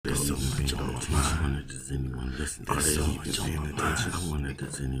attention? I wonder, does anyone listen? Are they even paying attention? I wonder,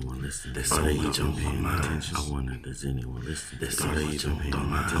 does anyone listen? Are they even paying attention? I wonder, does anyone listen? Are they even paying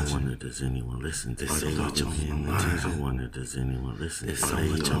attention? I wonder, does anyone listen? Are they even paying attention? I wonder, does anyone listen? Are they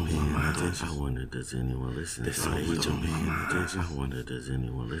even paying attention? I wonder, does anyone listen? Are they even paying attention? I wonder, does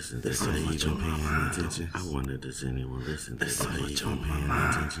anyone listen? Are they even paying attention? I wonder, does anyone listen? Are they even paying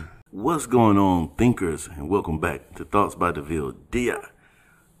attention? What's going on, thinkers, and welcome back to Thoughts by DeVille Dia.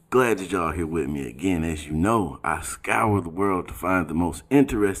 Glad that y'all here with me again. As you know, I scour the world to find the most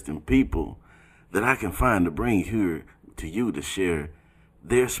interesting people that I can find to bring here to you to share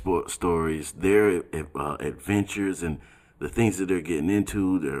their sports stories, their adventures, and the things that they're getting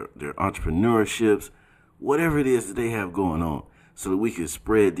into, their entrepreneurships, whatever it is that they have going on, so that we can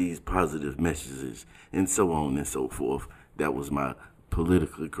spread these positive messages and so on and so forth. That was my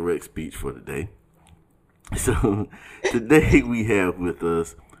politically correct speech for today. So today we have with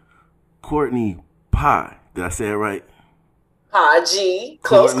us Courtney Pye. Did I say it right? Haji.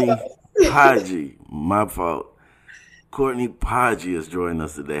 Courtney Haji. My fault. Courtney Haji is joining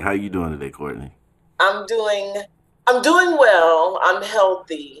us today. How you doing today, Courtney? I'm doing well. I'm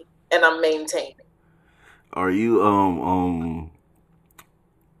healthy and I'm maintaining. Are you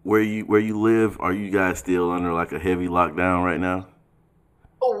where you live? Are you guys still under like a heavy lockdown right now?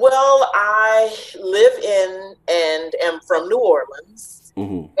 Well, I live in and am from New Orleans,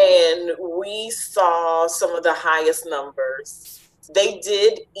 and we saw some of the highest numbers. They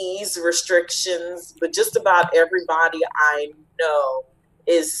did ease restrictions, but just about everybody I know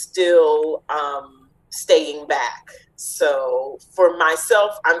is still staying back. So for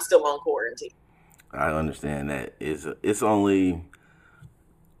myself, I'm still on quarantine. I understand that. It's only...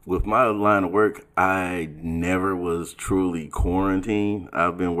 With my line of work, I never was truly quarantined.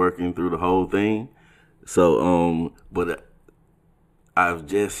 I've been working through the whole thing. So, but I've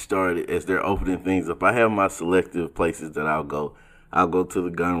just started, as they're opening things up, I have my selective places that I'll go. I'll go to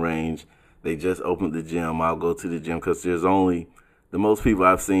the gun range. They just opened the gym. I'll go to the gym because there's only, the most people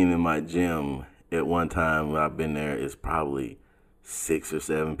I've seen in my gym at one time when I've been there is probably 6 or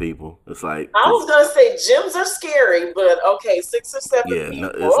 7 people. It's like, I was gonna say gyms are scary, but okay, 6 or 7 people.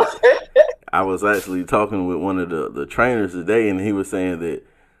 No, I was actually talking with one of the trainers today, and he was saying that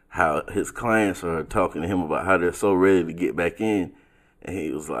how his clients are talking to him about how they're so ready to get back in, and he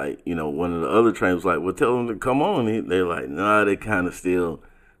was like, one of the other trainers was like, well, tell them to come on. They're like, nah, they kind of still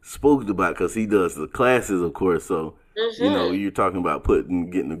spooked about, because he does the classes, of course, so you're talking about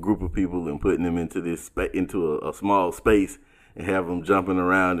getting a group of people and putting them into a small space and have them jumping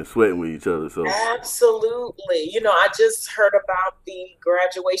around and sweating with each other. So absolutely. I just heard about the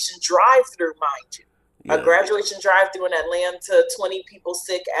graduation drive-through, mind you. Yeah. A graduation drive-through in Atlanta, 20 people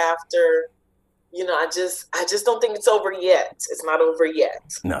sick after. I just don't think it's over yet. It's not over yet.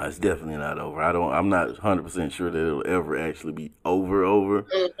 No, it's definitely not over. I'm not 100% sure that it'll ever actually be over.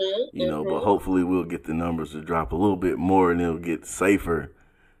 But hopefully we'll get the numbers to drop a little bit more and it'll get safer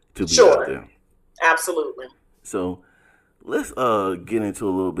to be out there. Absolutely. So let's get into a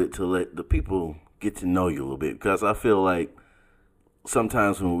little bit to let the people get to know you a little bit, because I feel like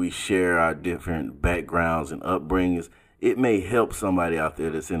sometimes when we share our different backgrounds and upbringings, it may help somebody out there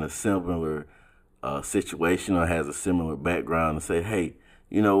that's in a similar situation or has a similar background and say, hey,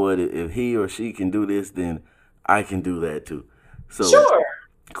 you know what, if he or she can do this, then I can do that too. So, sure.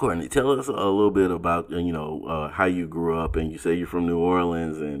 Courtney, tell us a little bit about, how you grew up, and you say you're from New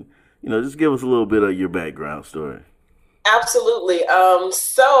Orleans, and, just give us a little bit of your background story. Absolutely.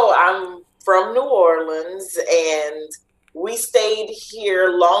 So I'm from New Orleans, and we stayed here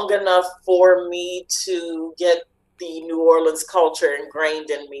long enough for me to get the New Orleans culture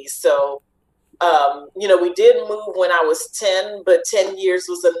ingrained in me. So, we did move when I was 10, but 10 years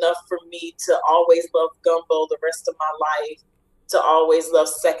was enough for me to always love gumbo the rest of my life, to always love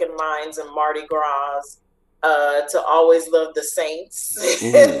Second Lines and Mardi Gras, to always love the Saints.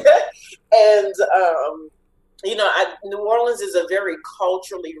 And, New Orleans is a very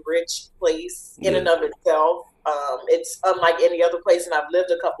culturally rich place in and of itself. It's unlike any other place, and I've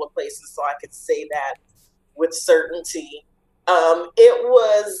lived a couple of places, so I could say that with certainty. It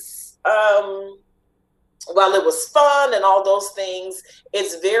was, while it was fun and all those things,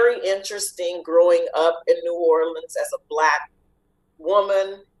 it's very interesting growing up in New Orleans as a Black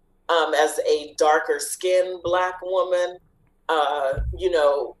woman, as a darker skinned Black woman.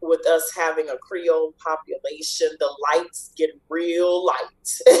 With us having a Creole population, the lights get real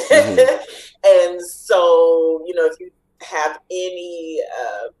light. And so, if you have any,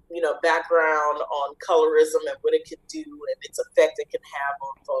 background on colorism and what it can do and its effect it can have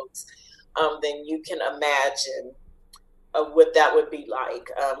on folks, then you can imagine what that would be like.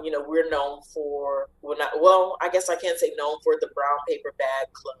 We're known for, I guess I can't say known for the brown paper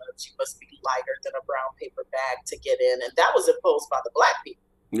bag clubs. You must be lighter than a brown paper bag to get in. And that was imposed by the Black people.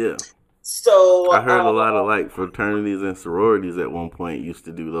 Yeah. So I heard a lot of like fraternities and sororities at one point used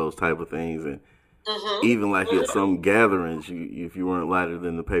to do those type of things. And even like at some gatherings, if you weren't lighter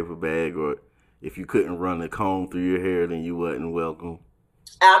than the paper bag, or if you couldn't run a comb through your hair, then you wasn't welcome.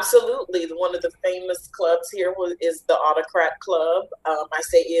 Absolutely. One of the famous clubs here is the Autocrat Club. I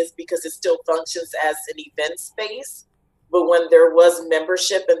say is because it still functions as an event space. But when there was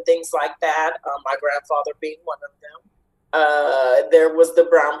membership and things like that, my grandfather being one of them, there was the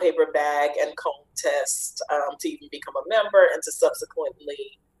brown paper bag and comb test to even become a member and to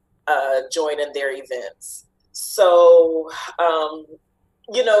subsequently join in their events. So,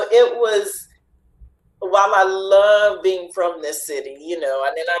 it was... While I love being from this city, and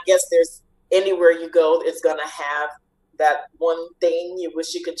then I guess there's anywhere you go, it's going to have that one thing you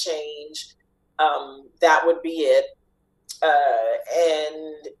wish you could change. That would be it.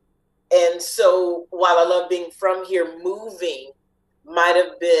 And so while I love being from here, moving might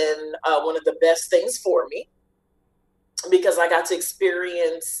have been one of the best things for me, because I got to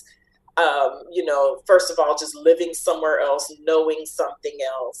experience first of all, just living somewhere else, knowing something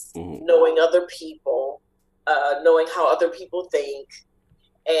else, knowing other people, knowing how other people think,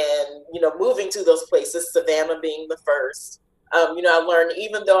 and, moving to those places, Savannah being the first. I learned,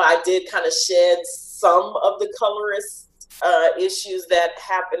 even though I did kind of shed some of the colorist issues that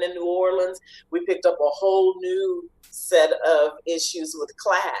happened in New Orleans, we picked up a whole new set of issues with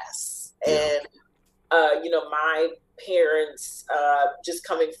class. And, my parents, just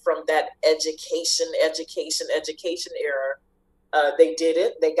coming from that education era, they did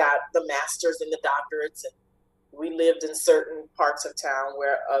it. They got the masters and the doctorates, and we lived in certain parts of town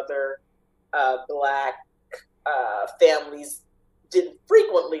where other Black families didn't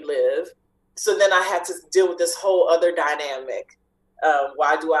frequently live. So then I had to deal with this whole other dynamic.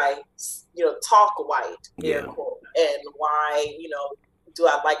 Why do I, talk white, air quote, and why, do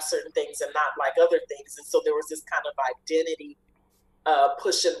I like certain things and not like other things? And so there was this kind of identity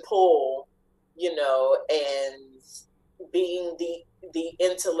push and pull, and being the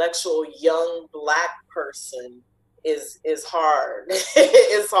intellectual young Black person is hard.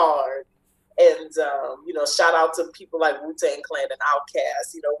 It's hard. And, shout out to people like Wu-Tang Clan and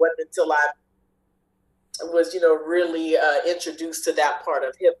Outkast. It wasn't until I was, really introduced to that part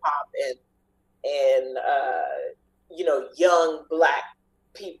of hip hop and young Black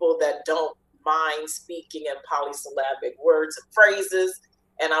people that don't mind speaking in polysyllabic words and phrases.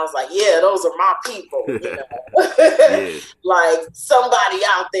 And I was like, yeah, those are my people, Like, somebody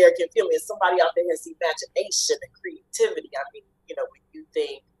out there can feel me, and somebody out there has imagination and creativity. I mean, when you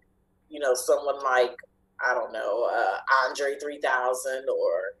think, someone like, I don't know, Andre 3000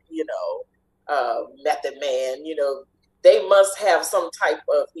 or, Method Man, they must have some type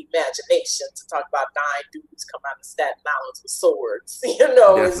of imagination to talk about 9 dudes come out of Staten Island with swords.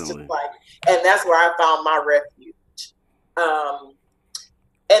 Definitely. It's just like, and that's where I found my refuge.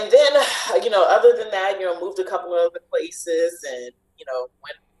 And then, other than that, moved a couple of other places and,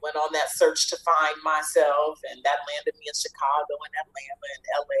 went on that search to find myself, and that landed me in Chicago and Atlanta and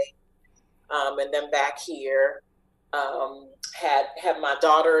LA. And then back here, had my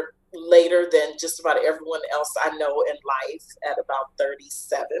daughter later than just about everyone else I know in life at about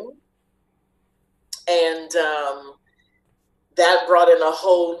 37. And that brought in a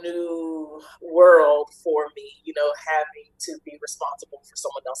whole new world for me, having to be responsible for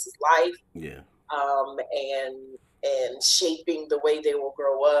someone else's life. Yeah. And shaping the way they will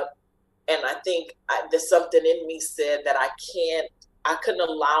grow up. And I think there's something in me said that I couldn't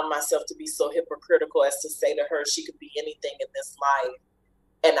allow myself to be so hypocritical as to say to her she could be anything in this life,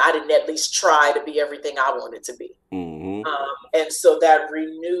 and I didn't at least try to be everything I wanted to be. Mm-hmm. And so that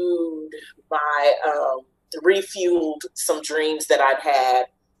renewed refueled some dreams that I'd had,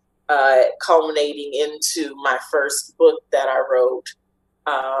 culminating into my first book that I wrote,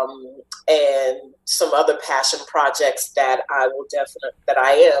 and some other passion projects that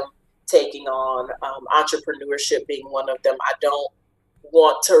I am taking on, entrepreneurship being one of them. I don't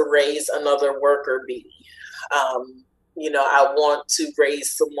want to raise another worker bee. I want to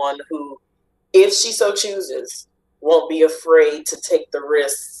raise someone who, if she so chooses, won't be afraid to take the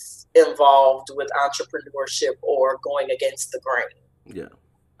risks involved with entrepreneurship or going against the grain. Yeah.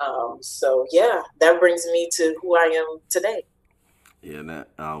 That brings me to who I am today. Yeah, that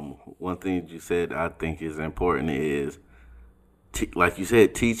one thing you said I think is important is, like you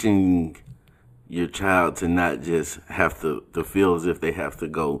said, teaching your child to not just have to feel as if they have to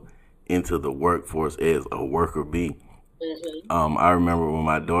go into the workforce as a worker bee. I remember when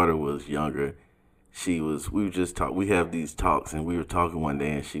my daughter was younger, we have these talks, and we were talking one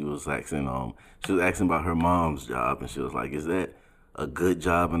day, and she was asking about her mom's job, and she was like, "Is that a good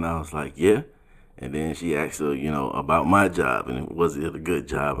job?" And I was like, "Yeah." And then she asked her, about my job, and was it a good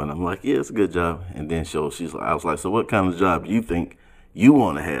job? And I'm like, "Yeah, it's a good job." And then I was like, "So what kind of job do you think you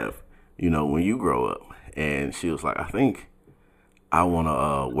want to have, when you grow up?" And she was like, "I think I want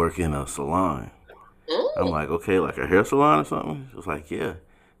to work in a salon." I'm like, "Okay, like a hair salon or something?" She was like, "Yeah."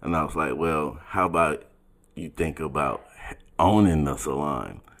 And I was like, "Well, how about you think about owning the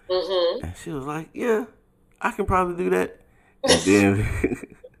salon?" And she was like, "Yeah, I can probably do that." And then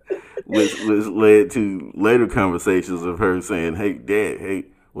which led to later conversations of her saying, "Hey, Dad, hey,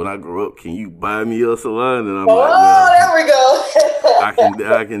 when I grow up, can you buy me a salon?" And I'm like, "Well, there we go."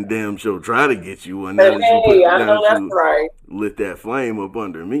 I can damn sure try to get you one. Now that you right. lit that flame up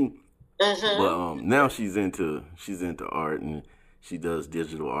under me." But now she's into art, and she does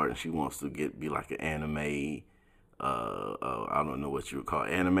digital art, and she wants to be like an anime. I don't know what you would call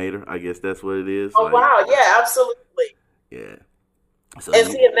animator. I guess that's what it is. Oh, wow. Yeah, absolutely. Yeah. So and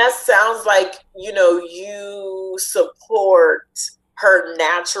that sounds like, you support her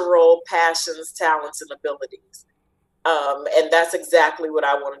natural passions, talents, and abilities. And that's exactly what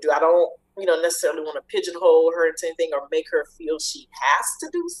I want to do. I don't, necessarily want to pigeonhole her into anything or make her feel she has to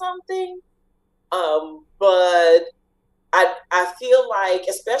do something. But I feel like,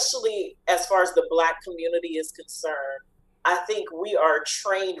 especially as far as the Black community is concerned, I think we are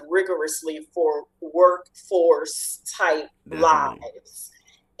trained rigorously for workforce type lives.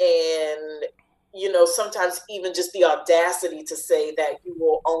 And, sometimes even just the audacity to say that you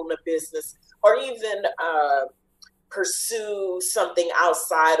will own a business or even pursue something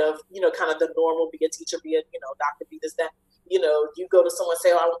outside of, kind of the normal, be a teacher, be a, doctor, be this, that. You go to someone and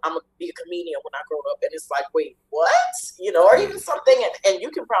say, "Oh, I'm going to be a comedian when I grow up." And it's like, wait, what? Or even something, and you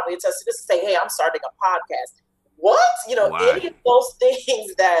can probably attest to this, say, "Hey, I'm starting a podcast." What? Any of those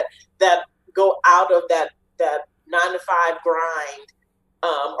things that go out of that 9-to-5 grind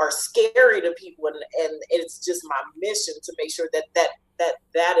are scary to people. And it's just my mission to make sure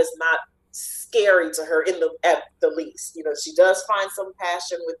that is not scary to her at the least. She does find some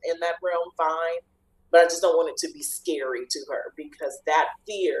passion within that realm, fine. But I just don't want it to be scary to her, because that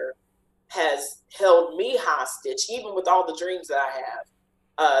fear has held me hostage, even with all the dreams that I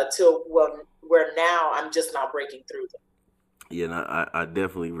have, till where now I'm just not breaking through them. Yeah, and I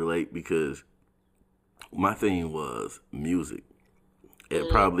definitely relate, because my thing was music. And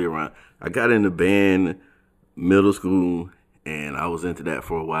probably around, I got into band middle school, and I was into that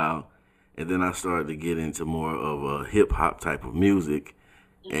for a while. And then I started to get into more of a hip hop type of music.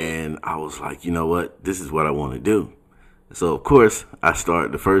 And I was like, you know what? This is what I want to do. So, of course, I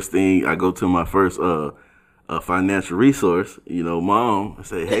go to my first financial resource, mom. I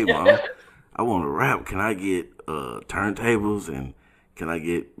say, "Hey, Mom, I want to rap. Can I get turntables, and can I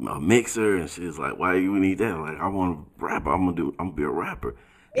get a mixer?" And she's like, "Why do you need that?" I'm like, "I want to rap. I'm gonna be a rapper."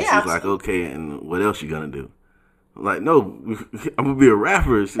 And she's like, "Okay, and what else you gonna do?" I'm like, "No, I'm gonna be a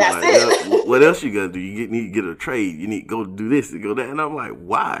rapper." She's like, "Yeah, what else you gonna do? You need to get a trade. You need to go do this and go that." And I'm like,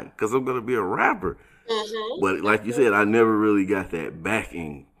 "Why?" Because I'm gonna be a rapper. But like you said, I never really got that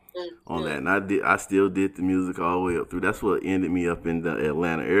backing on that, and I still did the music all the way up through. That's what ended me up in the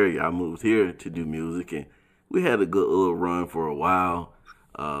Atlanta area. I moved here to do music, and we had a good little run for a while.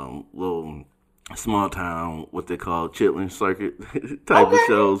 Little small town, what they call Chitlin circuit type of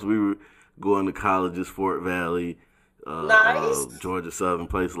shows. We were going to colleges, Fort Valley, nice. Georgia Southern,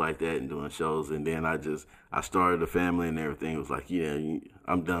 places like that, and doing shows. And then I started a family and everything. It was like, yeah,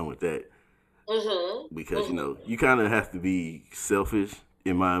 I'm done with that. Because, you kind of have to be selfish,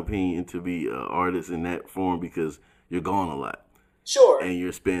 in my opinion, to be an artist in that form, because you're gone a lot. Sure. And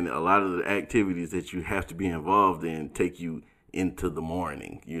you're spending a lot of the activities that you have to be involved in take you into the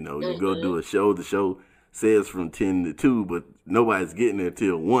morning. You go do a show. The show says from 10 to 2, but nobody's getting there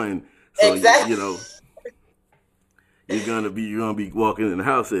till 1. So, exactly. You're gonna be walking in the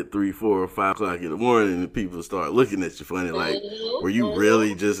house at 3, 4, or 5 o'clock in the morning, and people start looking at you funny, like, were you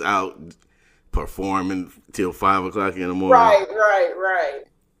really just out performing till 5 o'clock in the morning? Right.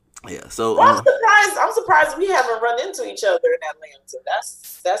 Yeah. So I'm surprised we haven't run into each other in Atlanta.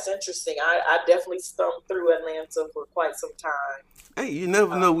 That's interesting. I definitely stumped through Atlanta for quite some time. Hey, you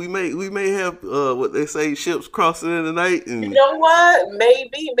never know. We may have what they say, ships crossing in the night. And you know what?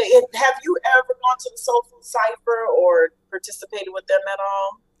 Maybe. Have you ever gone to the Soul Food Cypher or participated with them at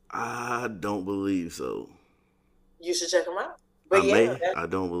all? I don't believe so. You should check them out. But I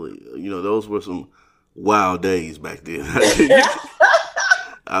don't believe. Those were some wild days back then.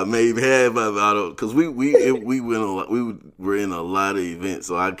 I may have, I don't, because we went a lot, we were in a lot of events,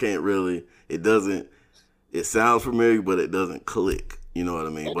 so I can't really. It sounds familiar, but it doesn't click. You know what I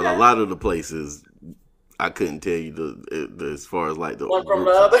mean? Okay. But a lot of the places, I couldn't tell you the as far as like the one from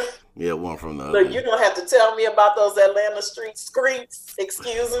the other. Yeah, one from the other. So you're gonna have to tell me about those Atlanta street screams.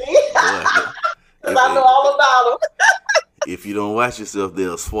 Excuse me, because I know all about them. If you don't watch yourself,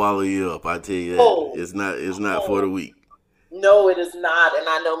 they'll swallow you up. I tell you that. It's not for the weak. No, it is not, and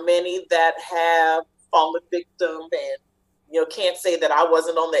I know many that have fallen victim, and can't say that I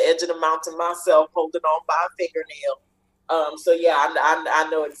wasn't on the edge of the mountain myself, holding on by a fingernail. So yeah, I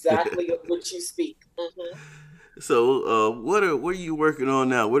know exactly what you speak. Mm-hmm. So, what are you working on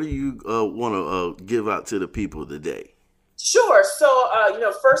now? What do you want to give out to the people today? Sure. So,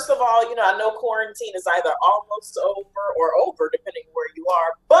 first of all, I know quarantine is either almost over or over, depending where you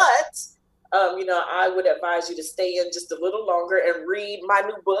are. But, I would advise you to stay in just a little longer and read my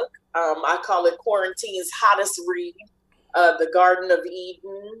new book. I call it Quarantine's Hottest Read, The Garden of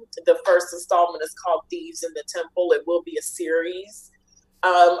Eden. The first installment is called Thieves in the Temple. It will be a series.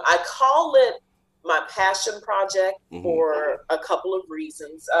 I call it my passion project for a couple of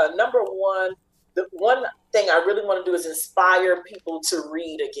reasons. Number one, the one thing I really want to do is inspire people to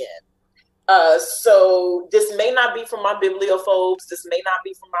read again. So this may not be for my bibliophobes. This may not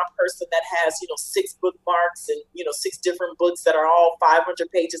be for my person that has, 6 bookmarks and, 6 different books that are all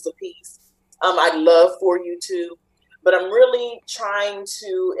 500 pages apiece. I'd love for you to, but I'm really trying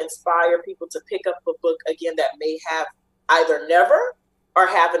to inspire people to pick up a book again that may have either never or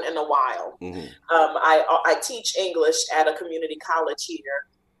haven't in a while. I teach English at a community college here.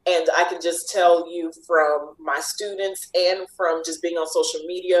 And I can just tell you from my students and from just being on social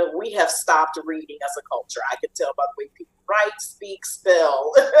media, we have stopped reading as a culture. I can tell by the way people write, speak,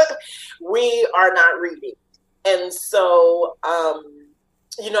 spell. We are not reading. And so,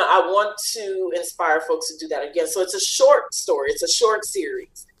 I want to inspire folks to do that again. So it's a short story. It's a short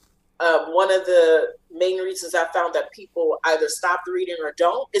series. One of the main reasons I found that people either stopped reading or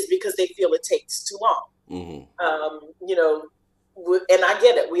don't is because they feel it takes too long. And I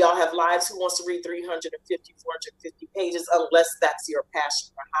get it. We all have lives. Who wants to read 350, 450 pages unless that's your passion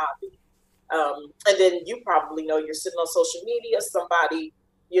or hobby? And then you probably know you're sitting on social media. Somebody,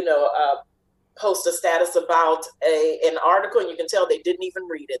 post a status about an article and you can tell they didn't even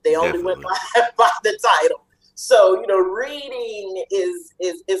read it. They only went by the title. So, reading is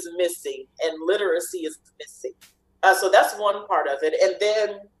missing and literacy is missing. So that's one part of it. And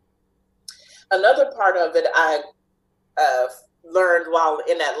then another part of it, I learned while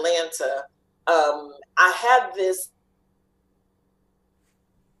in Atlanta, I had this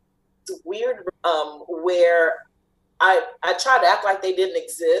weird where I tried to act like they didn't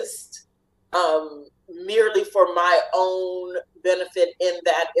exist, merely for my own benefit, in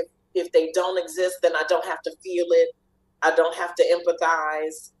that if they don't exist, then I don't have to feel it. I don't have to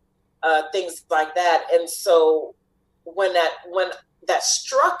empathize, things like that. And so when that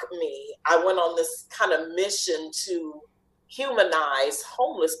struck me, I went on this kind of mission to humanize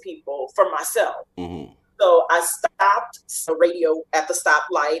homeless people for myself. So I stopped the radio at the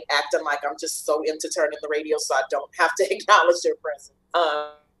stoplight, acting like I'm just so into turning the radio so I don't have to acknowledge their presence.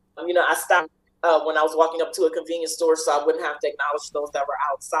 I stopped when I was walking up to a convenience store so I wouldn't have to acknowledge those that were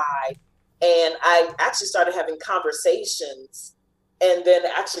outside. And I actually started having conversations and then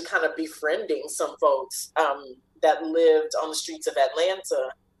actually kind of befriending some folks that lived on the streets of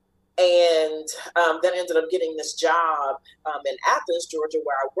Atlanta. And then ended up getting this job in Athens, Georgia,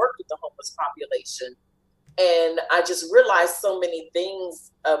 where I worked with the homeless population. And I just realized so many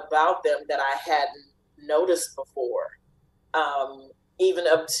things about them that I hadn't noticed before, even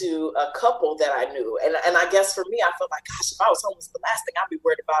up to a couple that I knew. And I guess for me, I felt like, gosh, if I was homeless, the last thing I'd be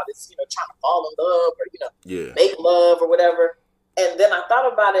worried about is, trying to fall in love or, make love or whatever. And then I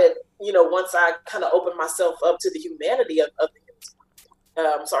thought about it, once I kind of opened myself up to the humanity of the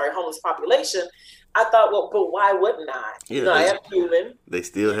homeless population, I thought, well, but why wouldn't I? Yeah, I am human. They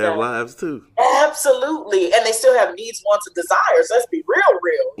still have lives too. Absolutely. And they still have needs, wants, and desires. Let's be real,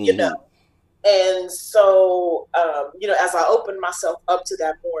 And so, as I opened myself up to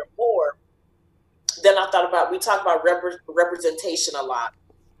that more and more, then I thought about, we talk about representation a lot.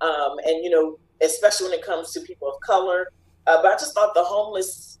 And, especially when it comes to people of color. But I just thought the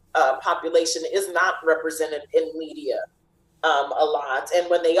homeless population is not represented in media a lot. And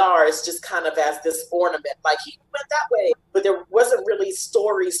when they are, it's just kind of as this ornament, like he went that way. But there wasn't really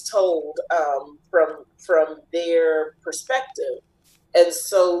stories told from their perspective. And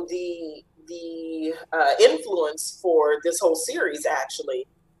so the influence for this whole series actually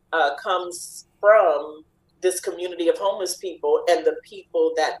comes from this community of homeless people and the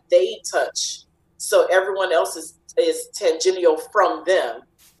people that they touch. So everyone else is tangential from them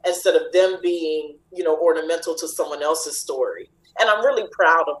instead of them being, ornamental to someone else's story. And I'm really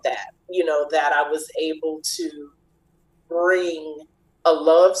proud of that, that I was able to bring a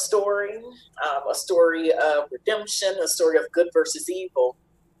love story, a story of redemption, a story of good versus evil,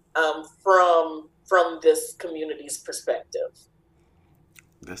 from this community's perspective.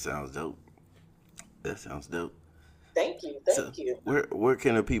 That sounds dope. Thank you. Where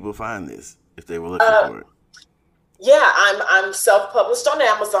can the people find this if they were looking for it? Yeah, I'm self-published on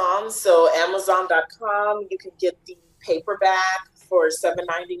Amazon. So Amazon.com, you can get the paperback for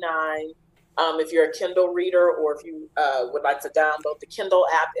 $7.99. If you're a Kindle reader, or if you would like to download the Kindle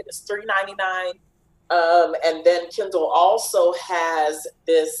app, it is $3.99. And then Kindle also has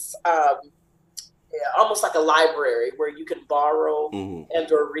this almost like a library where you can borrow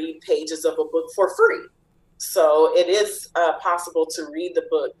and or read pages of a book for free. So it is possible to read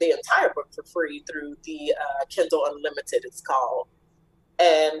the entire book for free through the Kindle Unlimited, it's called.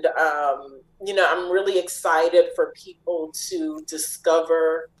 And, I'm really excited for people to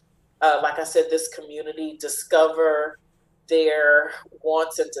discover, like I said, this community, discover their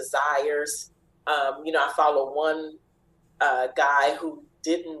wants and desires. I follow one guy who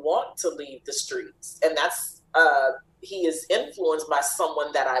didn't want to leave the streets, and that's he is influenced by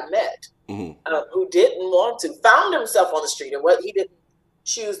someone that I met who didn't want to, found himself on the street, and he didn't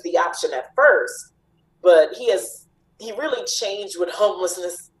choose the option at first, but he really changed what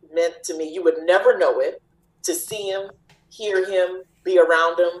homelessness meant to me. You would never know it, to see him, hear him, be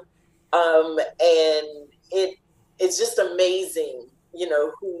around him, and it's just amazing,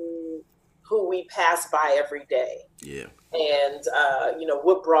 who we pass by every day. Yeah. And,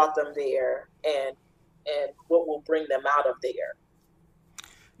 what brought them there and what will bring them out of there.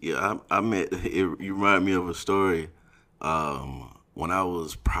 Yeah, I met, you remind me of a story. When I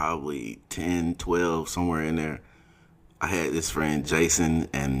was probably 10, 12, somewhere in there, I had this friend, Jason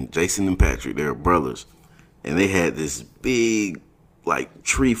and Patrick, they're brothers. And they had this big,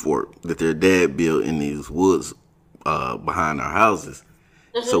 tree fort that their dad built in these woods behind our houses.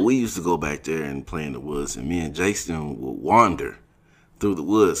 So we used to go back there and play in the woods, and me and Jason would wander through the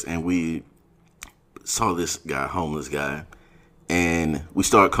woods, and we saw this guy, homeless guy, and we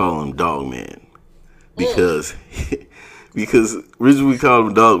started calling him Dog Man because originally we called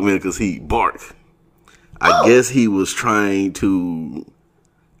him Dog Man because he barked. I guess he was trying to,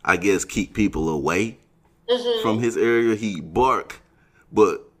 keep people away from his area. He barked,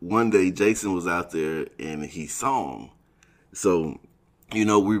 but one day Jason was out there and he saw him. So,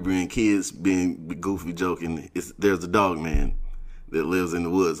 we being kids, being goofy, joking. There's a Dog Man that lives in the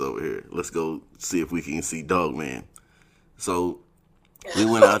woods over here. Let's go see if we can see Dog Man. So we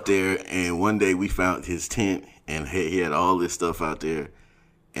went out there, and one day we found his tent, and he had all this stuff out there.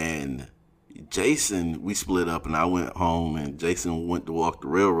 And Jason, we split up, and I went home, and Jason went to walk the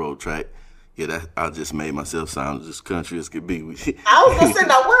railroad track. Yeah, I just made myself sound as country as could be. I was gonna say,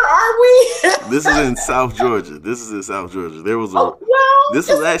 now where are we? This is in South Georgia. There was this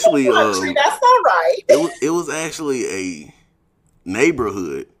was actually country. That's all right. It was actually a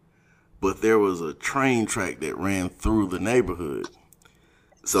neighborhood, but there was a train track that ran through the neighborhood.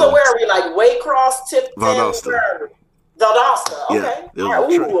 So where are we? Like Waycross, Tipton, Valdosta. Okay. Yeah, all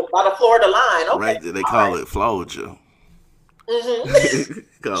right. By the Florida line. Okay. Right there, they call it Florida.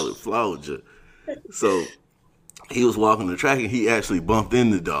 Call it Florida. So he was walking the track, and he actually bumped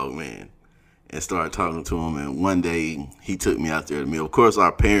into Dog Man and started talking to him. And one day he took me out there to meal. Of course,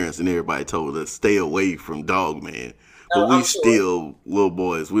 our parents and everybody told us stay away from Dog Man, but we still little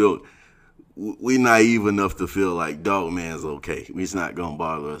boys. We naive enough to feel like Dog Man's okay. He's not gonna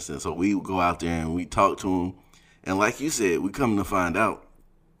bother us, and so we would go out there and we talk to him. And like you said, we come to find out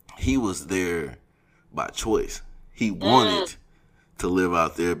he was there by choice. He wanted to live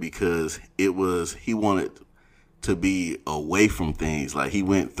out there because he wanted to be away from things. Like he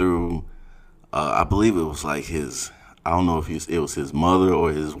went through, I believe it was like I don't know if it was his mother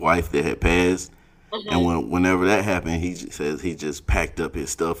or his wife that had passed. And whenever that happened, he says he just packed up his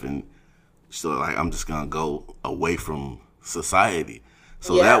stuff and so I'm just going to go away from society.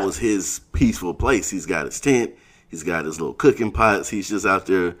 So that was his peaceful place. He's got his tent. He's got his little cooking pots. He's just out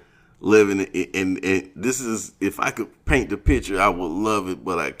there living. And this is, if I could paint the picture, I would love it,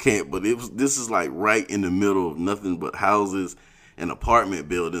 but I can't. But this is like right in the middle of nothing but houses and apartment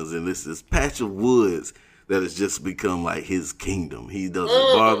buildings. And this patch of woods that has just become like his kingdom. He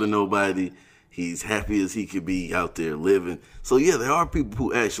doesn't bother nobody. He's happy as he could be out there living. So yeah, there are people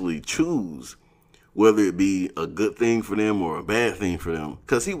who actually choose whether it be a good thing for them or a bad thing for them.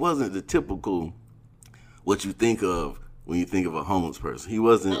 Because he wasn't the typical what you think of when you think of a homeless person. He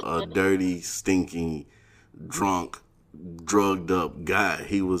wasn't a dirty, stinking, drunk, drugged up guy.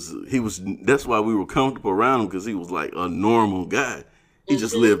 He was. That's why we were comfortable around him, because he was like a normal guy. He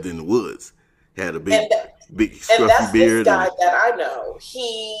just lived in the woods. Had a big scruffy and that's beard. This guy that I know.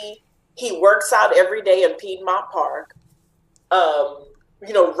 He works out every day in Piedmont Park.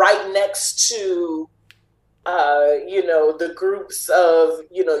 Right next to the groups of,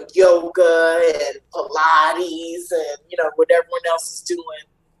 yoga and Pilates and, what everyone else is doing.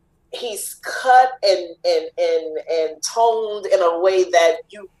 He's cut and toned in a way that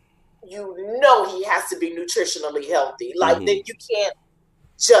he has to be nutritionally healthy. Like that you can't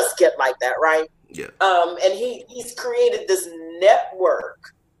just get like that, right? Yeah. And he's created this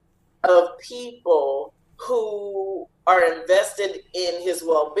network of people who are invested in his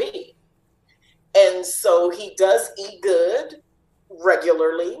well-being. And so he does eat good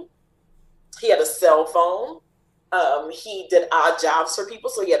regularly. He had a cell phone. He did odd jobs for people,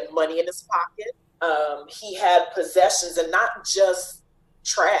 so he had money in his pocket. He had possessions, and not just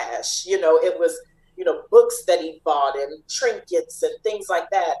trash. It was, books that he bought and trinkets and things like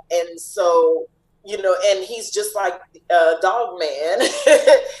that. And so, and he's just like Dog Man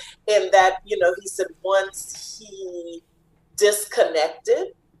in that, he said once he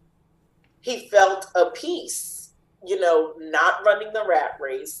disconnected, he felt a peace, not running the rat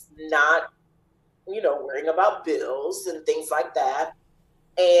race, not, worrying about bills and things like that.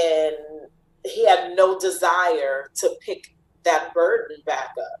 And he had no desire to pick that burden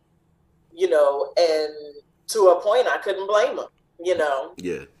back up, and to a point I couldn't blame him,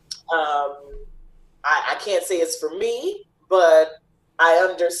 Yeah. I can't say it's for me, but I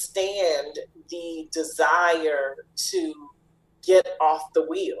understand the desire to get off the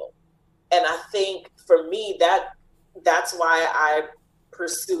wheel. And I think for me, that's why I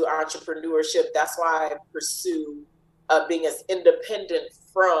pursue entrepreneurship. That's why I pursue being as independent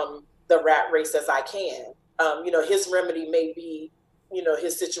from the rat race as I can. His remedy may be,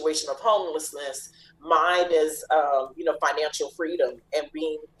 his situation of homelessness. Mine is, financial freedom and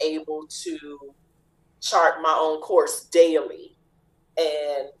being able to chart my own course daily.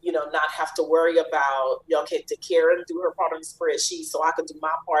 And, not have to worry about, to Karen do her part on the spreadsheet so I could do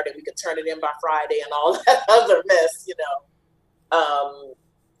my part and we could turn it in by Friday and all that other mess,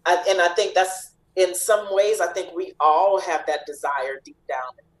 And I think that's, in some ways, I think we all have that desire deep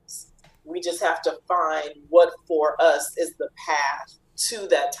down in us. We just have to find what for us is the path to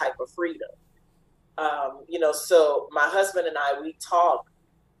that type of freedom. So my husband and I, we talk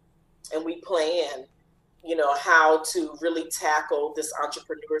and we plan, how to really tackle this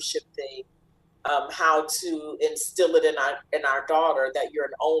entrepreneurship thing, how to instill it in our daughter that you're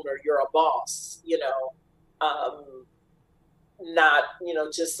an owner, you're a boss, not,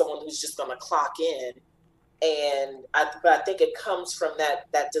 just someone who's just going to clock in. But I think it comes from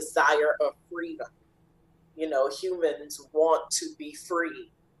that desire of freedom. Humans want to be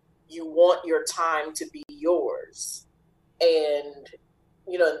free. You want your time to be yours. And,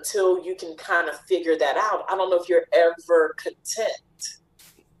 until you can kind of figure that out, I don't know if you're ever content,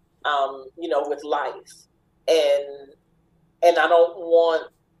 with life. And I don't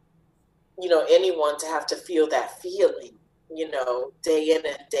want, anyone to have to feel that feeling, day in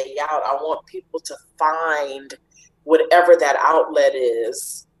and day out. I want people to find whatever that outlet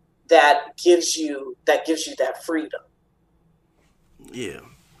is that gives you that freedom. Yeah.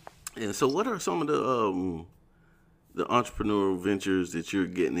 And so what are some of the entrepreneurial ventures that you're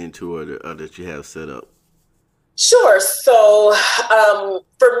getting into or that you have set up? Sure. So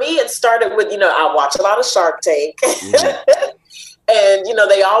for me, it started with, I watch a lot of Shark Tank. Mm-hmm. And,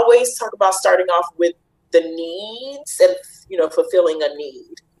 they always talk about starting off with the needs and, fulfilling a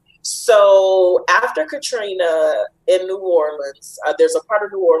need. So after Katrina in New Orleans, there's a part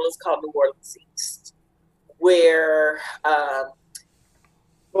of New Orleans called New Orleans East, where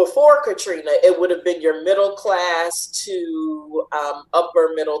before Katrina, it would have been your middle class to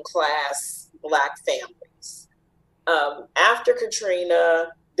upper middle class Black families. After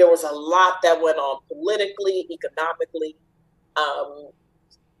Katrina, there was a lot that went on politically, economically.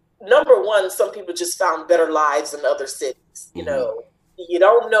 Number one, some people just found better lives in other cities. Mm-hmm. You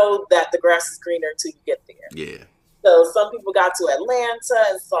don't know that the grass is greener until you get there. Yeah. So some people got to Atlanta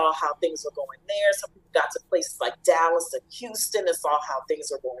and saw how things were going there. Some people got to places like Dallas and Houston and saw how things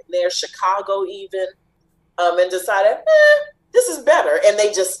were going there. Chicago even, and decided, this is better. And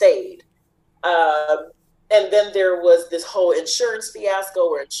they just stayed. And then there was this whole insurance fiasco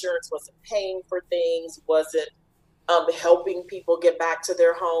where insurance wasn't paying for things, wasn't helping people get back to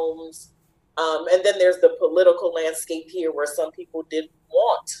their homes. And then there's the political landscape here where some people didn't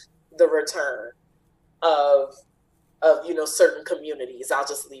want the return of certain communities. I'll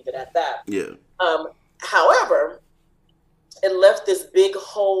just leave it at that. Yeah. However, it left this big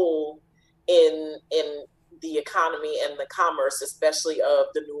hole in the economy and the commerce, especially of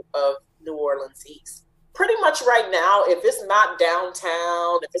New Orleans East. Pretty much right now, if it's not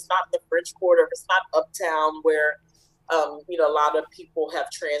downtown, if it's not in the French Quarter, if it's not uptown where a lot of people have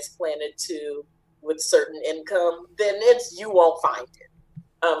transplanted to with certain income, then you won't find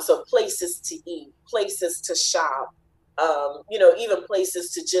it. So places to eat, places to shop, even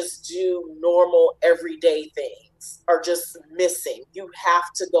places to just do normal everyday things are just missing. You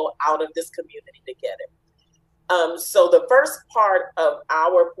have to go out of this community to get it. So the first part of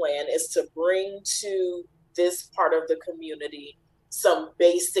our plan is to bring to this part of the community some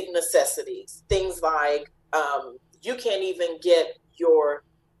basic necessities. Things like you can't even get your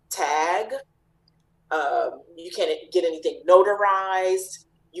tag. You can't get anything notarized.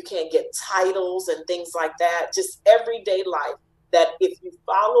 You can't get titles and things like that. Just everyday life that if you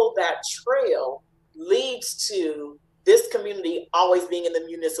follow that trail leads to this community always being in the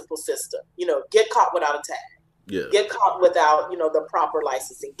municipal system. Get caught without a tag. Yeah. Get caught without, the proper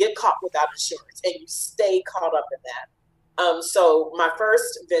licensing. Get caught without insurance, and you stay caught up in that. So my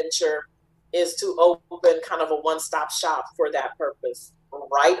first venture is to open kind of a one-stop shop for that purpose,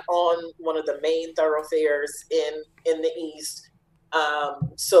 right on one of the main thoroughfares in the East,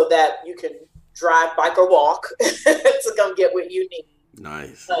 so that you can drive, bike, or walk to come get what you need.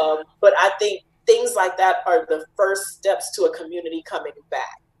 Nice. But I think things like that are the first steps to a community coming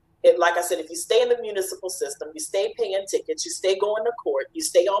back. Like I said, if you stay in the municipal system, you stay paying tickets, you stay going to court, you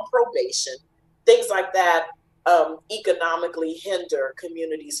stay on probation, things like that economically hinder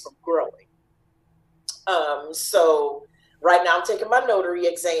communities from growing. So right now I'm taking my notary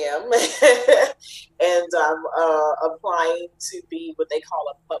exam and I'm applying to be what they call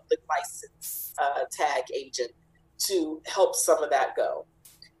a public license tag agent to help some of that go.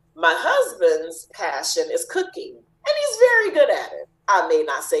 My husband's passion is cooking, and he's very good at it. I may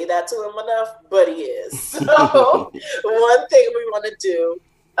not say that to him enough, but he is. So one thing we want to do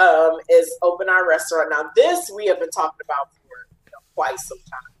is open our restaurant. Now, this we have been talking about for quite some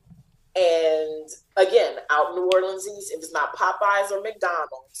time. And again, out in New Orleans East, if it's not Popeyes or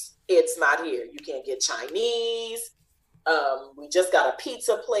McDonald's, it's not here. You can't get Chinese. We just got a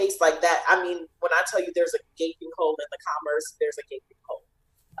pizza place like that. I mean, when I tell you there's a gaping hole in the commerce, there's a gaping hole.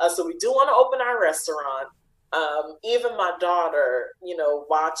 So we do want to open our restaurant. Even my daughter,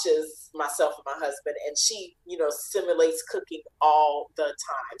 watches myself and my husband, and she, simulates cooking all the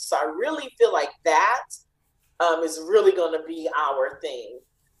time. So I really feel like that is really going to be our thing.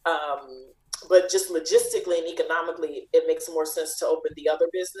 But just logistically and economically, it makes more sense to open the other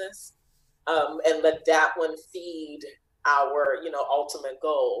business and let that one feed our, ultimate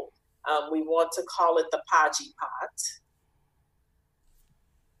goal. We want to call it the Podgy Pot.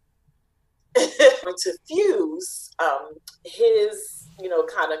 To fuse his,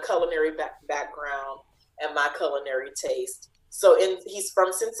 kind of culinary background and my culinary taste. So he's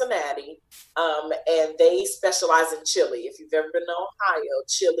from Cincinnati, and they specialize in chili. If you've ever been to Ohio,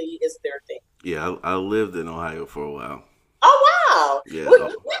 chili is their thing. Yeah, I lived in Ohio for a while. Oh, wow. Yeah,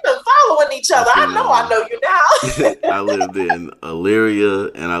 we've been following each other. I know you now. I lived in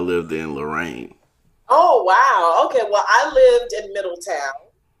Elyria, and I lived in Lorraine. Oh, wow. Okay, well, I lived in Middletown.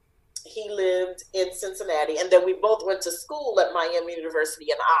 He lived in Cincinnati, and then we both went to school at Miami University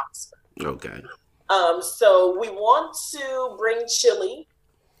in Oxford. Okay. So we want to bring chili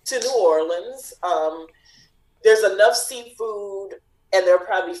to New Orleans. There's enough seafood, and there are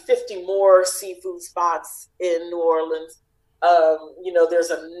probably 50 more seafood spots in New Orleans.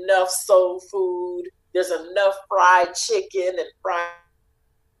 There's enough soul food. There's enough fried chicken and fried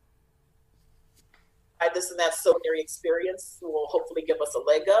this and that culinary experience will hopefully give us a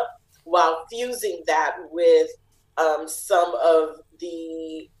leg up, while fusing that with some of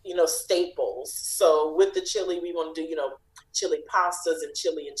the, staples. So with the chili, we want to do, chili pastas and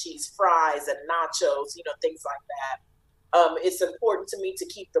chili and cheese fries and nachos, things like that. It's important to me to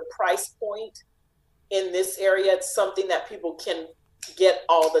keep the price point in this area. It's something that people can get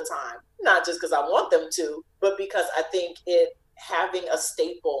all the time, not just because I want them to, but because I think having a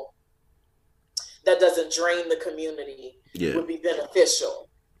staple that doesn't drain the community would be beneficial.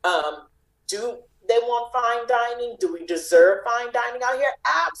 Do they want fine dining? Do we deserve fine dining out here?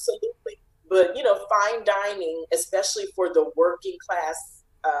 Absolutely. But, fine dining, especially for the working class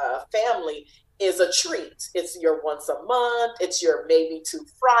family, is a treat. It's your once a month. It's your maybe 2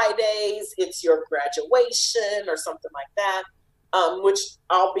 Fridays. It's your graduation or something like that, which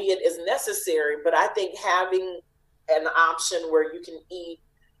albeit is necessary. But I think having an option where you can eat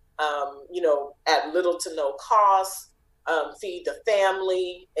at little to no cost. Feed the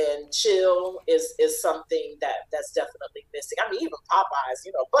family and chill is something that's definitely missing. I mean, even Popeyes,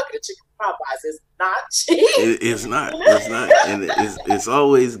 a bucket of chicken Popeyes is not cheap. It's not, and it's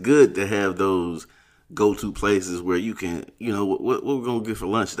always good to have those go-to places where you can, what we're gonna get for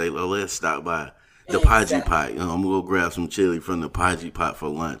lunch today. Well, let's stop by the Paji Pot. I'm gonna go grab some chili from the Paji Pot for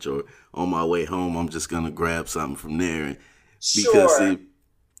lunch, or on my way home, I'm just gonna grab something from there. And because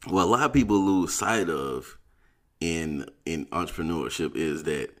what a lot of people lose sight of in entrepreneurship is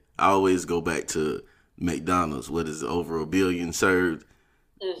that I always go back to McDonald's. What is it, over 1 billion served?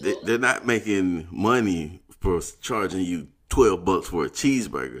 Mm-hmm. They're not making money for charging you $12 for a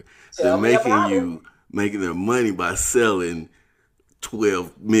cheeseburger. They're making their money by selling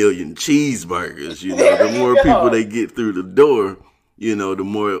 12 million cheeseburgers. The more people they get through the door, the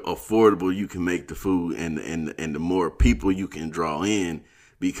more affordable you can make the food, and the more people you can draw in.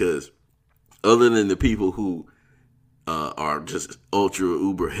 Because other than the people who are just ultra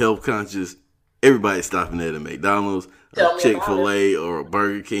uber health conscious, everybody's stopping at a McDonald's, a Chick-fil-A, or a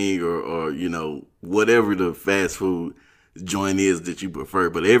Burger King, or whatever the fast food joint is that you prefer.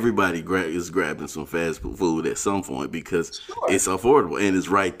 But everybody is grabbing some fast food at some point because it's affordable and it's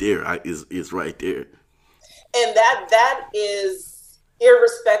right there. It's right there. And that is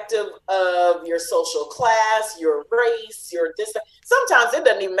irrespective of your social class, your race, your this. Sometimes it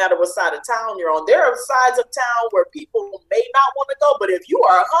doesn't even matter what side of town you're on. There are sides of town where people may not want to go, but if you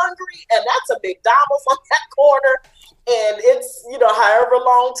are hungry and that's a McDonald's on that corner and it's, however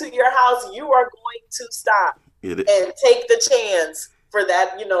long to your house, you are going to stop and take the chance for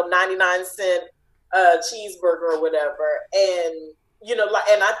that, 99-cent cheeseburger or whatever. And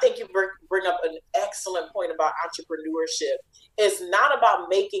and I think you bring up an excellent point about entrepreneurship. It's not about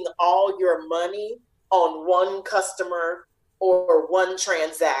making all your money on one customer or one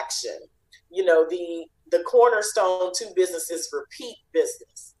transaction. The cornerstone to business is repeat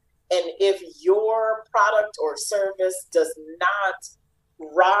business. And if your product or service does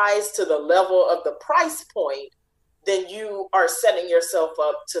not rise to the level of the price point, then you are setting yourself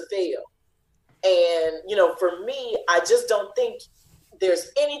up to fail. And, for me, I just don't think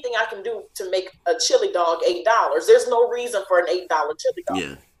there's anything I can do to make a chili dog $8. There's no reason for an $8 chili dog.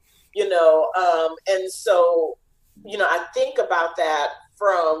 Yeah. And so, I think about that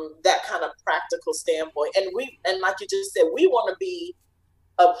from that kind of practical standpoint. And like you just said, we want to be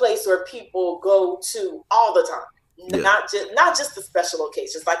a place where people go to all the time, not just the special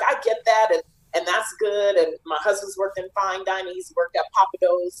occasions. Like, I get that, and that's good. And my husband's worked in fine dining. He's worked at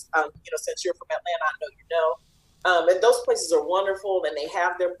Pappadeaux's. Since you're from Atlanta, I know you know. And those places are wonderful and they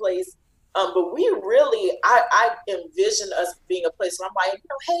have their place. But we really, I envision us being a place where I'm like,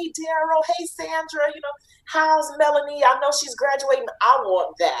 hey, Daryl, hey, Sandra, how's Melanie? I know she's graduating. I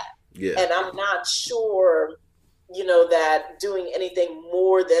want that. Yeah. And I'm not sure, that doing anything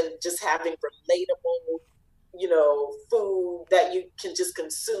more than just having relatable, food that you can just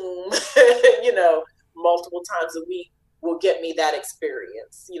consume, multiple times a week will get me that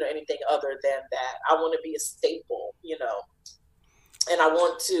experience. Anything other than that, I want to be a staple, and I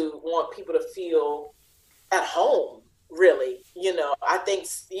want people to feel at home, really. I think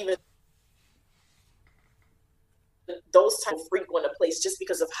even those types frequent a place just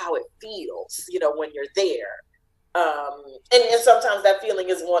because of how it feels, when you're there. And sometimes that feeling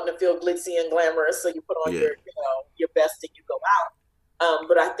is wanting to feel glitzy and glamorous, so you put on your best and you go out.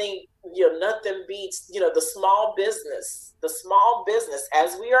 But I think nothing beats the small business,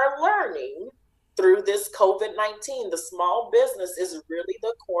 as we are learning through this COVID-19. The small business is really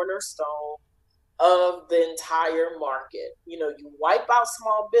the cornerstone of the entire market. You wipe out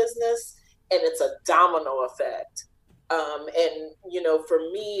small business and it's a domino effect. And for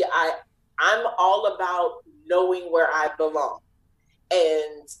me, I'm all about knowing where I belong.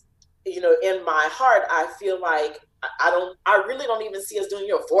 And in my heart, I feel like I really don't even see us doing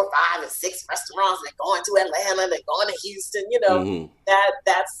 4, 5, and 6 restaurants and going to Atlanta and going to Houston. Mm-hmm.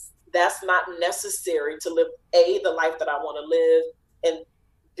 That's not necessary to live the life that I want to live, and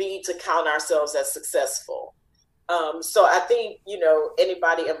B, to count ourselves as successful. So I think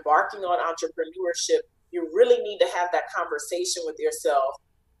anybody embarking on entrepreneurship, you really need to have that conversation with yourself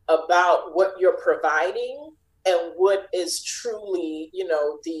about what you're providing and what is truly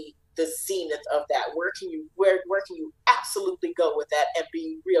the zenith of that. Where can you absolutely go with that and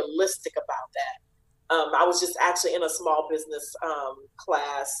be realistic about that? I was just actually in a small business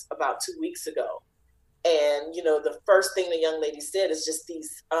class about 2 weeks ago, and the first thing the young lady said is just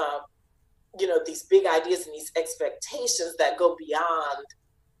these these big ideas and these expectations that go beyond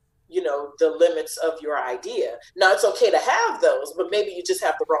the limits of your idea. Now, it's okay to have those, but maybe you just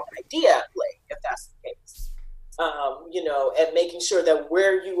have the wrong idea at play, if that's the case. And making sure that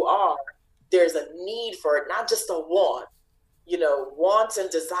where you are, there's a need for it, not just a want. Wants and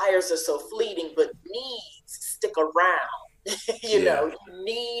desires are so fleeting, but needs stick around. You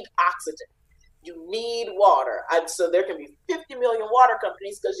need oxygen. You need water. So there can be 50 million water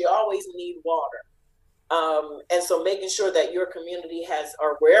companies because you always need water. And so making sure that your community has,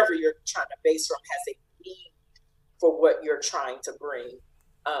 or wherever you're trying to base from, has a need for what you're trying to bring.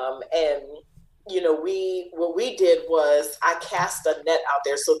 What we did was I cast a net out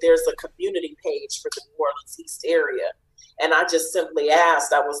there. So there's a community page for the New Orleans East area. And I just simply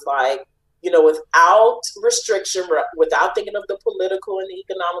asked, I was like, without restriction, without thinking of the political and the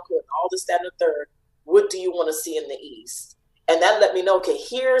economical and all this, that, and the third, what do you want to see in the East? And that let me know, okay,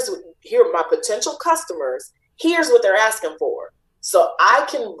 here are my potential customers. Here's what they're asking for. So I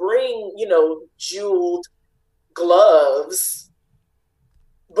can bring, jeweled gloves,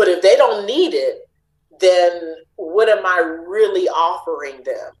 but if they don't need it, then what am I really offering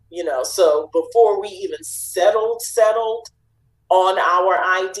them? So before we even settled on our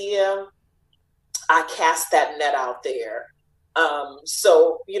idea, I cast that net out there.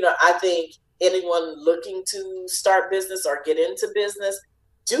 I think anyone looking to start business or get into business,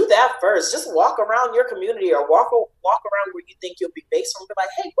 do that first. Just walk around your community or walk around where you think you'll be based from. Be like,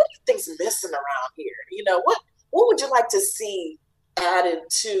 hey, what do you think's missing around here? What would you like to see added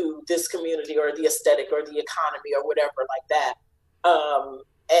to this community or the aesthetic or the economy or whatever like that?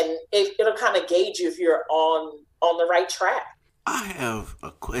 And it'll kind of gauge you if you're on the right track. I have a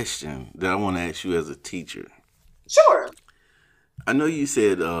question that I want to ask you as a teacher. Sure. I know you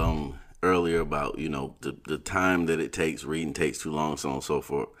said earlier about, the time that it takes, reading takes too long, so on and so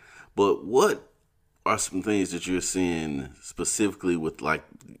forth. But what are some things that you're seeing specifically with, like,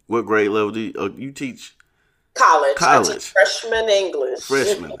 what grade level do you teach? College. I teach freshman English.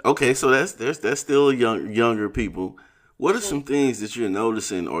 Freshman. Okay, so that's still younger people. What are some things that you're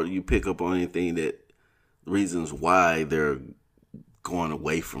noticing, or you pick up on anything that reasons why they're going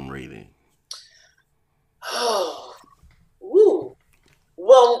away from reading?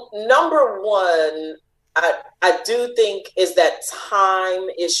 Well, number one, I do think is that time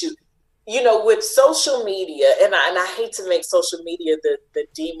issue. With social media, and I hate to make social media the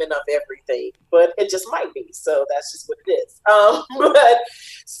demon of everything, but it just might be. So that's just what it is. But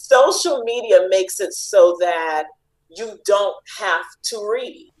social media makes it so that you don't have to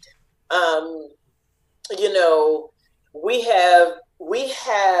read. We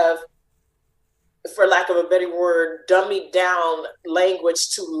have, for lack of a better word, dummied down language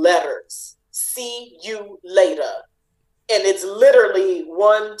to letters. See you later. And it's literally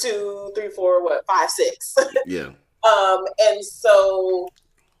 1, 2, 3, 4, 5, 6. Yeah. And so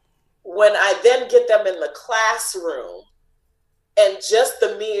when I then get them in the classroom, and just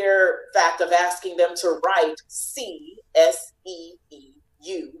the mere fact of asking them to write CSEEUYOU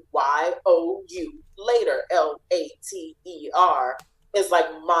later, LATER, is like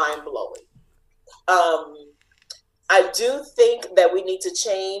mind blowing. I do think that we need to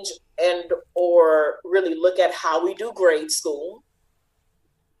change or really look at how we do grade school.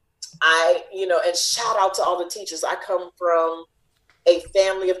 And shout out to all the teachers. I come from a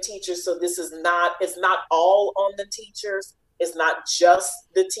family of teachers, so it's not all on the teachers. It's not just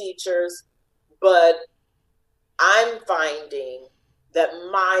the teachers, but I'm finding that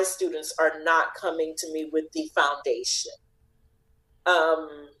my students are not coming to me with the foundation.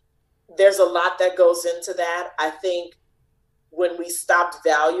 There's a lot that goes into that. I think when we stopped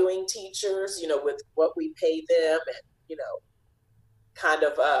valuing teachers, with what we pay them and, kind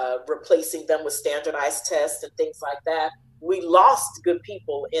of replacing them with standardized tests and things like that, we lost good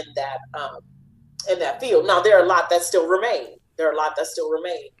people in that field. Now, there are a lot that still remain.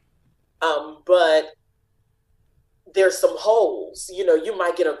 But there's some holes. You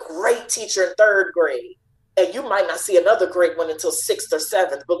might get a great teacher in third grade, and you might not see another great one until sixth or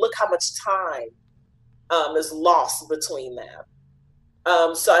seventh. But look how much time is lost between them.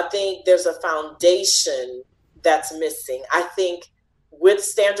 So I think there's a foundation that's missing. I think with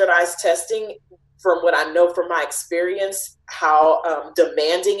standardized testing, from what I know from my experience, how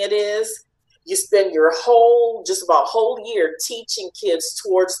demanding it is, you spend your just about whole year teaching kids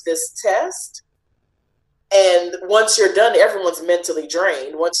towards this test. And once you're done, everyone's mentally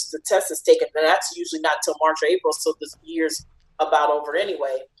drained. Once the test is taken, and that's usually not till March or April, so this year's about over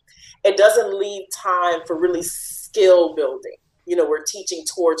anyway. It doesn't leave time for really skill building. We're teaching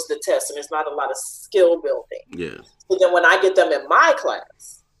towards the test, and there's not a lot of skill building. Yeah. So then when I get them in my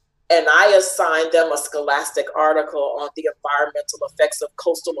class, and I assigned them a Scholastic article on the environmental effects of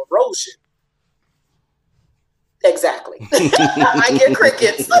coastal erosion. Exactly. I get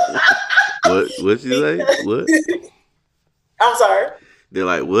crickets. What'd you say? What? I'm sorry. They're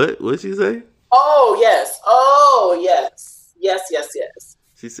like, what? What'd she say? Oh, yes. Oh, yes. Yes.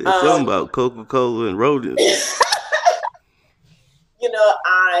 She said something about Coca-Cola and rodents.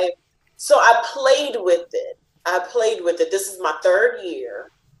 I played with it. This is my third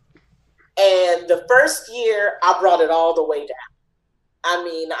year. And the first year, I brought it all the way down. I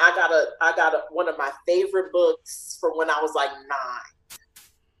mean, I got one of my favorite books from when I was like 9.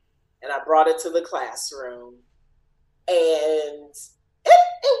 And I brought it to the classroom. And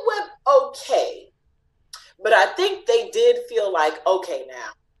it went okay. But I think they did feel like, okay,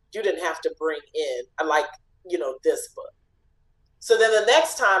 now, you didn't have to bring in, this book. So then the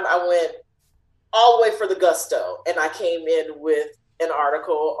next time I went all the way for the gusto, and I came in with an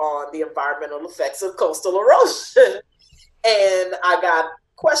article on the environmental effects of coastal erosion. And I got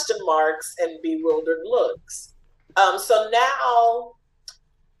question marks and bewildered looks. So now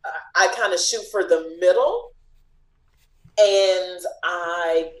I kind of shoot for the middle, and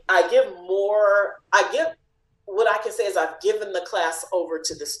what I can say is I've given the class over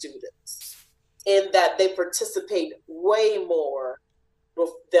to the students in that they participate way more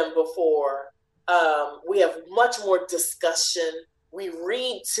than before. We have much more discussion. We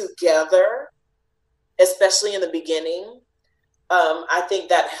read together, especially in the beginning. I think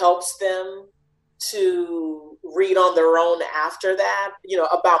that helps them to read on their own after that.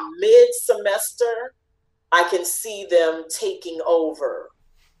 About mid-semester, I can see them taking over,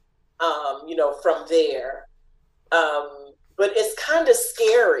 from there. But it's kind of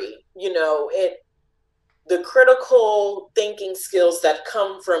scary, the critical thinking skills that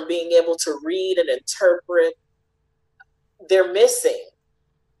come from being able to read and interpret, they're missing.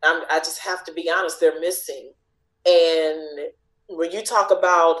 I just have to be honest, they're missing. And when you talk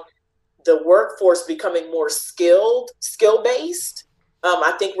about the workforce becoming more skill-based,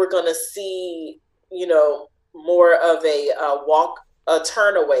 I think we're going to see, more of a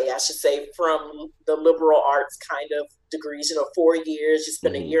turn away, I should say, from the liberal arts kind of degrees. 4 years, you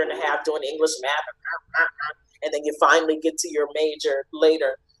spend a year and a half doing English, math, and then you finally get to your major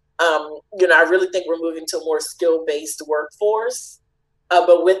later. I really think we're moving to a more skill-based workforce.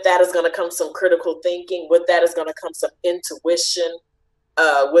 But with that is going to come some critical thinking. With that is going to come some intuition.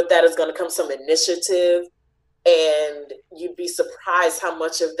 With that is going to come some initiative. And you'd be surprised how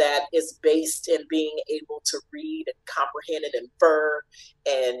much of that is based in being able to read and comprehend and infer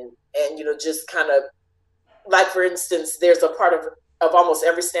and just kind of, like, for instance, there's a part of almost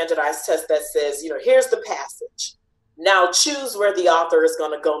every standardized test that says, here's the passage. Now choose where the author is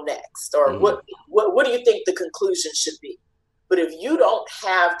going to go next, or what do you think the conclusion should be? But if you don't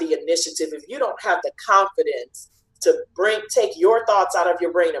have the initiative, if you don't have the confidence to take your thoughts out of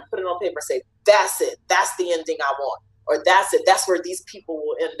your brain and put it on paper and say, that's it, that's the ending I want, or that's it, that's where these people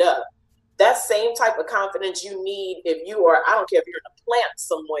will end up. That same type of confidence you need if you are, I don't care if you're in a plant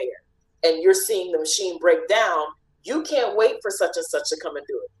somewhere and you're seeing the machine break down, you can't wait for such and such to come and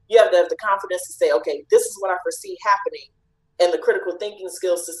do it. You have to have the confidence to say, okay, this is what I foresee happening, and the critical thinking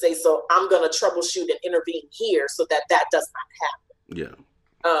skills to say, so I'm going to troubleshoot and intervene here so that does not happen. Yeah.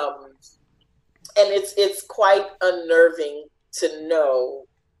 And it's quite unnerving to know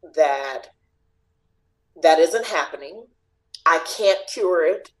that isn't happening. I can't cure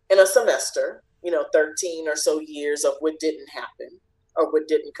it in a semester, 13 or so years of what didn't happen or what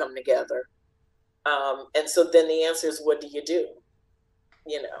didn't come together. And so then the answer is, what do you do?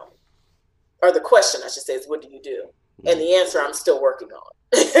 Or the question, I should say, is, what do you do? And the answer I'm still working on.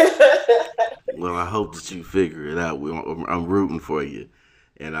 Well, I hope that you figure it out. I'm rooting for you.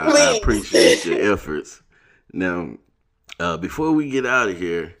 And I appreciate your efforts. Now, before we get out of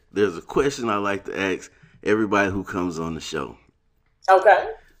here, there's a question I like to ask everybody who comes on the show.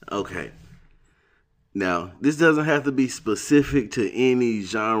 Okay. Now, this doesn't have to be specific to any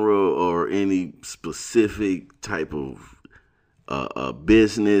genre or any specific type of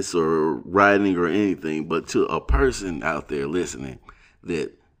business or writing or anything, but to a person out there listening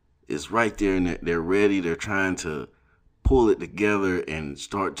that is right there and they're ready, they're trying to pull it together and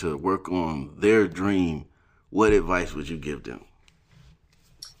start to work on their dream, what advice would you give them?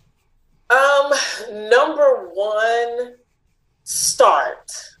 Number one,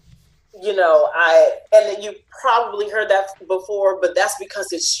 start. And you probably heard that before, but that's because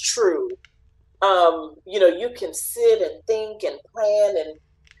it's true. You can sit and think and plan and,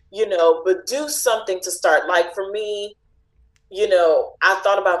 but do something to start. Like for me, I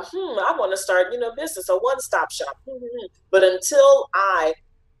thought about, I want to start, business, a one-stop shop. But until I,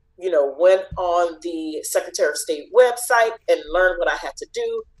 went on the Secretary of State website and learned what I had to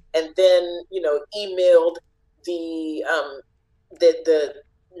do, and then, emailed the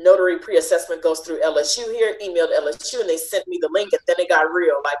notary pre-assessment goes through LSU here, emailed LSU, and they sent me the link, and then it got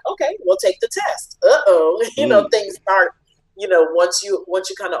real. Like, okay, we'll take the test. Things start, once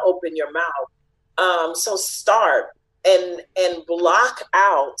you kind of open your mouth. So start and block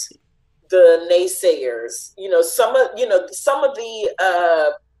out the naysayers. Some of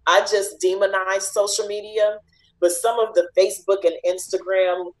the I just demonize social media, but some of the Facebook and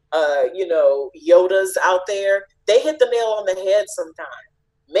Instagram, Yodas out there, they hit the nail on the head sometimes.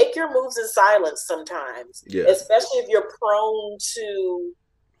 Make your moves in silence sometimes, especially if you're prone to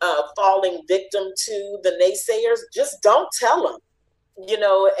falling victim to the naysayers. Just don't tell them,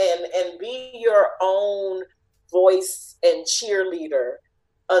 and be your own voice and cheerleader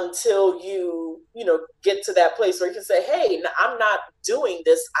until you get to that place where you can say, hey, I'm not doing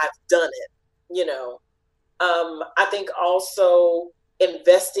this, I've done it. I think also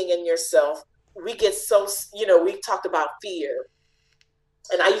investing in yourself, we get so, we talked about fear.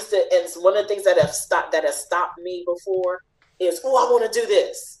 And and one of the things that has stopped me before is, I want to do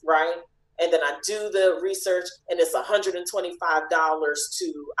this, right? And then I do the research, and it's $125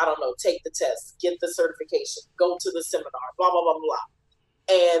 to, take the test, get the certification, go to the seminar, blah, blah, blah, blah.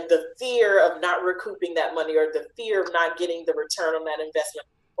 And the fear of not recouping that money, or the fear of not getting the return on that investment,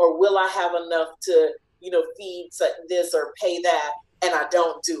 or will I have enough to, feed this or pay that, and I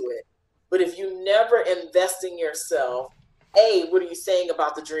don't do it. But if you never invest in yourself, what are you saying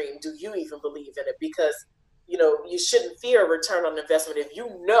about the dream? Do you even believe in it? Because, you shouldn't fear a return on investment. If you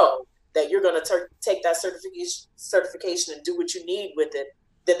know that you're going to take that certification and do what you need with it,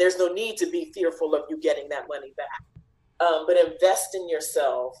 then there's no need to be fearful of you getting that money back. But invest in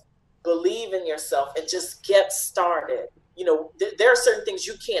yourself, believe in yourself, and just get started. There are certain things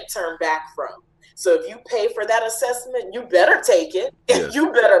you can't turn back from. So if you pay for that assessment, you better take it. Yes.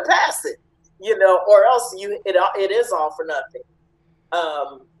 You better pass it, or else it is all for nothing.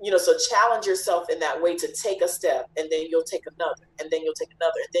 So challenge yourself in that way to take a step, and then you'll take another, and then you'll take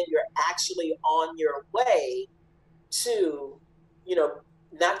another, and then you're actually on your way to,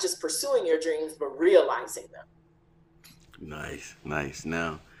 not just pursuing your dreams, but realizing them. Nice.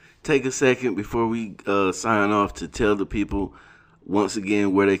 Now, take a second before we sign off to tell the people once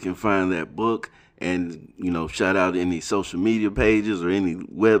again where they can find that book, and, shout out any social media pages or any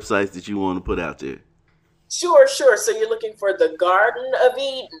websites that you want to put out there. Sure. So you're looking for The Garden of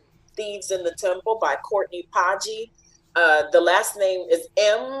Eden, Thieves in the Temple by Courtney Pagi. The last name is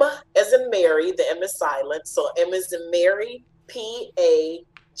M as in Mary. The M is silent. So M as in Mary, Pagi,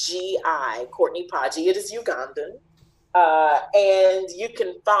 Courtney Pagi. It is Ugandan. And you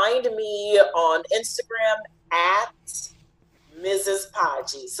can find me on Instagram at Mrs.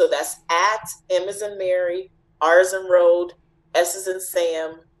 Pagi. So that's at M as in Mary, R as in Road, S as in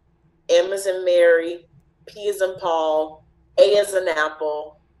Sam, M as in Mary, P as in Paul, A as in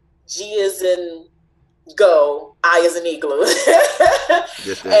Apple, G as in Go, I as in Igloo.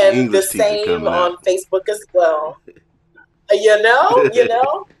 And English the same on Facebook as well.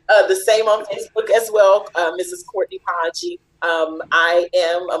 The same on Facebook as well, Mrs. Courtney Pagi. I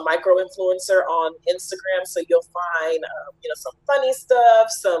am a micro influencer on Instagram, so you'll find some funny stuff,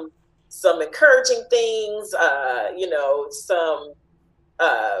 some encouraging things, some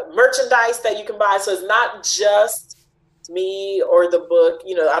merchandise that you can buy. So it's not just me or the book.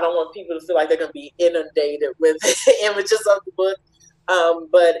 I don't want people to feel like they're going to be inundated with images of the book.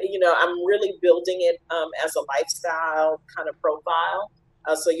 But I'm really building it as a lifestyle kind of profile.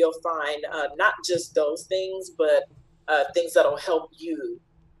 So you'll find not just those things, but things that'll help you,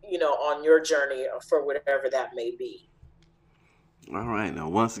 on your journey for whatever that may be. All right. Now,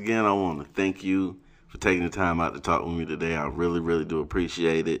 once again, I want to thank you for taking the time out to talk with me today. I really, really do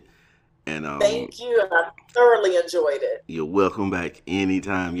appreciate it. And thank you. I thoroughly enjoyed it. You're welcome back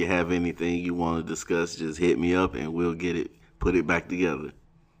anytime you have anything you want to discuss. Just hit me up and we'll put it back together.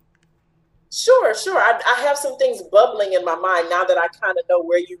 Sure. I have some things bubbling in my mind now that I kind of know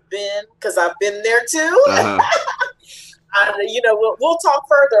where you've been, because I've been there too. We'll talk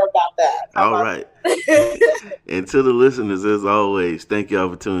further about that. All right. And to the listeners, as always, thank y'all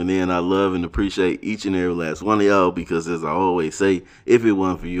for tuning in. I love and appreciate each and every last one of y'all, because as I always say, if it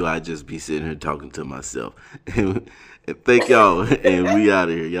wasn't for you, I'd just be sitting here talking to myself. And thank y'all, and we out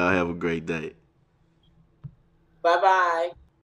of here. Y'all have a great day. Bye-bye.